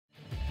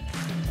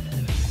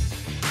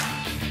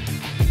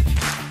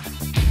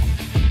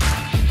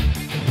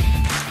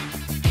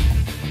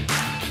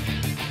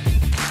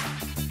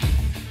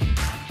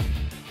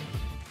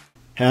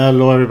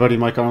Hello everybody,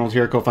 Mike Arnold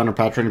here, co-founder of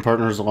Pat Trading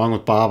Partners along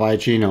with Bob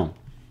Iacino.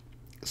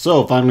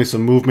 So finally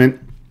some movement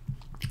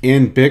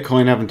in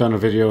Bitcoin. I haven't done a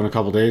video in a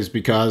couple days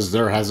because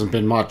there hasn't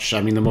been much.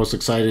 I mean, the most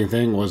exciting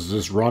thing was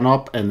this run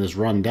up and this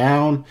run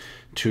down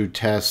to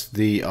test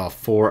the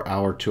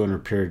 4-hour 200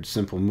 period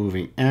simple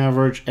moving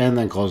average and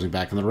then closing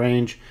back in the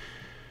range.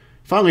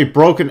 Finally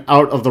broken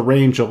out of the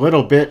range a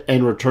little bit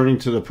and returning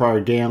to the prior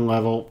daily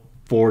level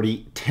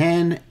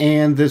 40.10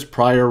 and this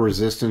prior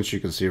resistance you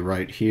can see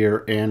right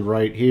here and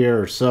right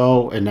here,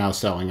 so, and now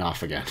selling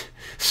off again.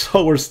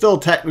 So we're still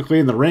technically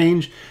in the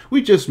range,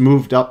 we just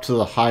moved up to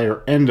the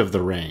higher end of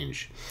the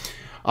range.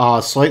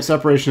 Slight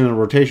separation in the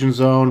rotation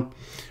zone.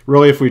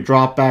 Really, if we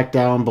drop back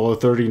down below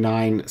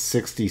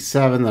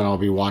 39.67, then I'll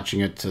be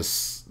watching it to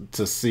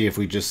see if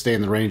we just stay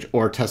in the range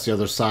or test the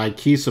other side.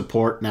 Key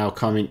support now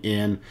coming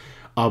in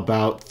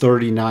about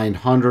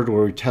 3,900,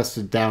 where we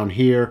tested down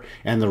here,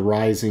 and the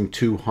rising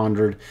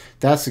 200.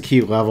 That's the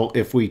key level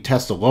if we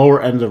test the lower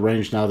end of the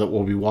range now that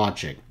we'll be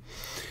watching.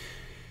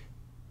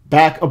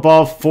 Back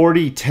above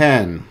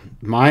 40.10,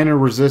 minor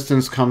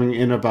resistance coming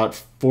in about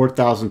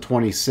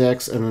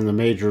 4,026, and then the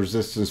major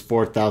resistance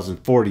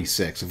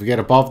 4,046. If we get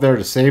above there,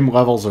 the same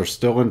levels are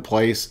still in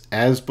place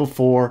as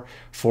before,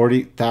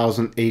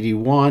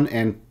 40,081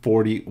 and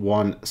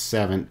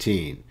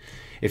 41.17.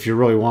 If you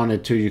really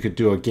wanted to, you could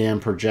do a GAN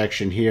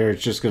projection here.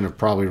 It's just going to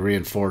probably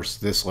reinforce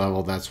this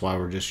level. That's why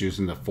we're just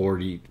using the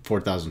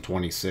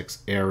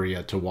 4,026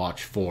 area to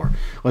watch for.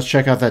 Let's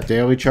check out that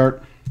daily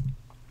chart.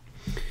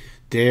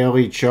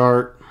 Daily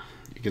chart,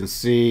 you can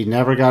see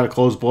never got to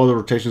close below the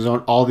rotation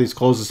zone. All these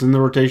closes in the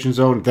rotation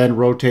zone, then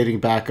rotating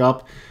back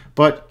up,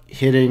 but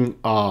hitting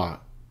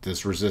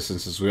this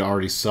resistance as we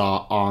already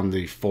saw on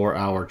the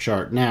 4-hour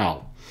chart.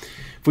 Now,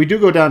 if we do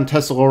go down and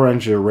test the lower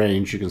end of the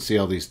range, you can see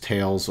all these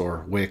tails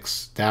or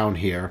wicks down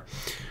here.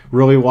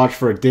 Really watch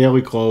for a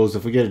daily close.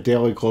 If we get a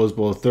daily close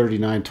below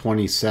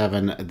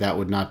 39.27, that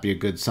would not be a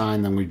good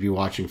sign. Then we'd be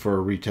watching for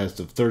a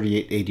retest of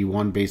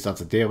 38.81 based off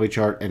the daily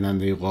chart, and then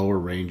the lower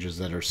ranges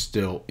that are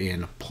still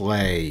in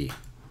play.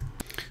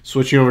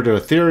 Switching over to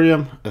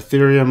Ethereum.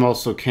 Ethereum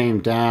also came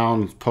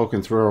down,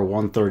 poking through our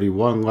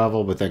 131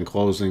 level, but then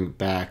closing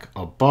back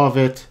above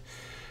it.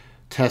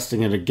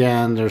 Testing it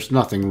again. There's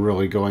nothing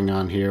really going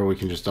on here. We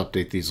can just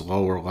update these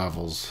lower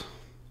levels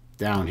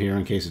down here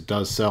in case it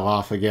does sell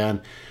off again.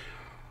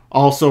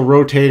 Also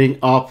rotating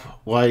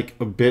up like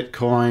a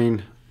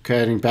Bitcoin,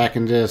 heading back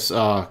in this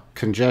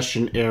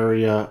congestion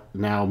area,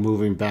 now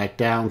moving back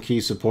down.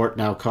 Key support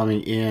now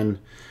coming in.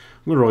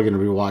 We're really going to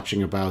be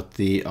watching about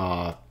the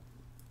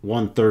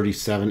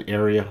 137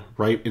 area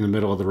right in the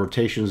middle of the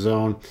rotation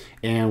zone,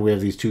 and we have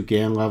these two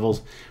GAN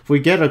levels. If we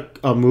get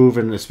a move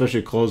and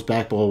especially close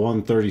back below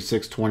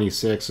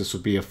 136.26, this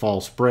would be a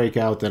false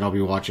breakout. Then I'll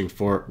be watching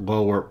for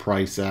lower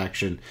price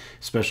action,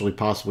 especially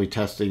possibly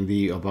testing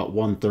the about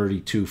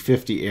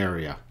 132.50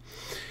 area.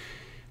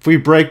 If we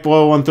break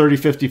below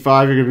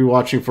 130.55, you're going to be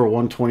watching for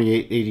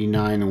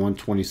 128.89 and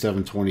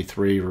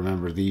 127.23.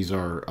 Remember, these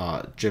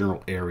are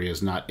general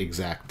areas, not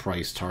exact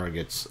price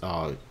targets.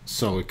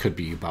 So it could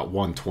be about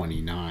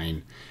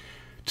 129.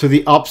 To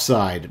the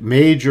upside,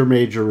 major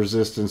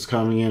resistance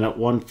coming in at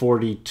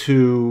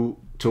 142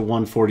 to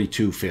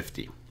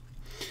 142.50.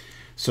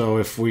 So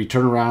if we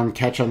turn around,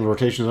 catch on the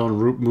rotation zone,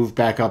 move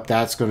back up,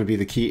 that's going to be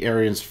the key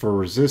areas for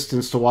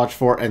resistance to watch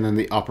for. And then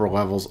the upper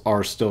levels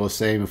are still the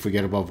same. If we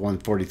get above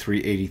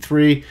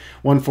 143.83,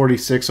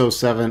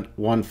 146.07,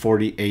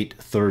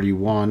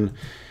 148.31.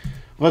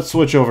 Let's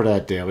switch over to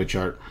that daily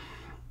chart.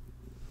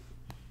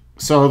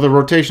 So the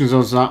rotation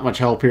zone is not much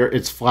help here.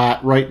 It's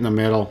flat right in the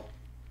middle.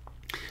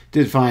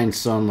 Did find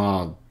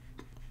some,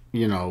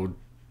 you know,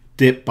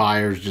 dip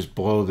buyers just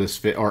below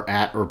this, or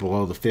at or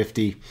below the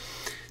 50.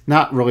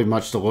 Not really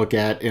much to look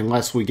at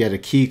unless we get a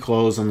key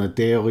close on the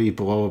daily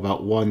below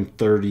about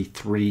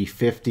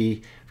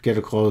 133.50. Get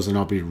a close, and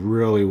I'll be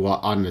really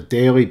on the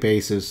daily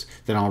basis.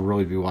 Then I'll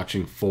really be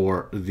watching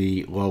for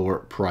the lower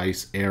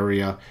price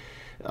area.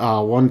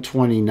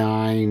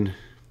 129.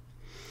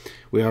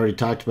 We already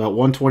talked about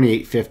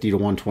 128.50 to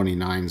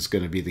 129 is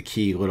going to be the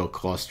key little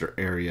cluster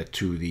area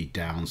to the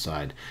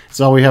downside.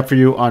 That's all we have for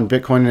you on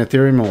Bitcoin and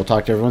Ethereum, and we'll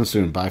talk to everyone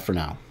soon. Bye for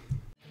now.